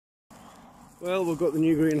Well, we've got the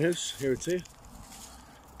new greenhouse, here it is.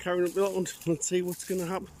 Carrying up the allotment, let's see what's going to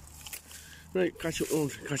happen. Right, catch up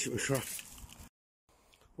with Shra.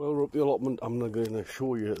 Well, we're up the allotment, I'm going to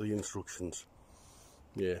show you the instructions.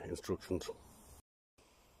 Yeah, instructions.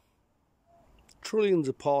 Trillions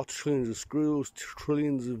of parts, trillions of screws,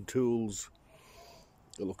 trillions of tools.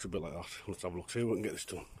 It looks a bit like that. Let's have a look, see if we can get this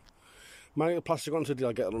done. Might get the plastic on today,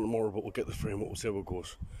 I'll get it on tomorrow, but we'll get the frame up, we'll see how it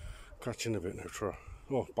goes. Catch you in a bit now, Shra.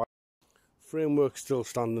 Oh, bye. Framework's still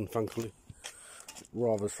standing, thankfully.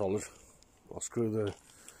 Rather solid. I'll screw the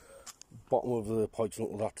bottom of the pipes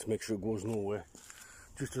nut with that to make sure it goes nowhere.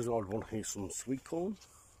 Just as odd one, here's some sweet corn.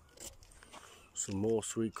 Some more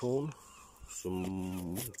sweet corn.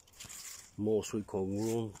 Some more sweet corn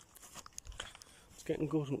grown. It's getting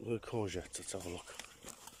good up to the courgettes, let's have a look.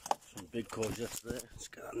 Some big courgettes there, let's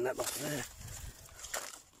get that net off there.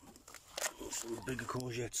 Some bigger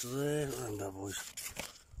courgettes there, and there boys.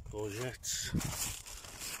 Courgettes.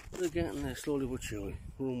 They're getting there slowly but surely.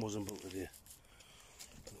 Room wasn't built with here.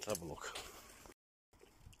 Let's have a look.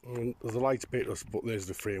 And there's a light bit us, but there's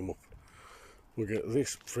the frame up. We'll get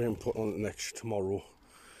this frame put on next tomorrow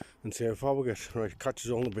and see how far we get. Right, catch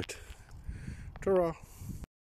us on a bit. Ta-ra!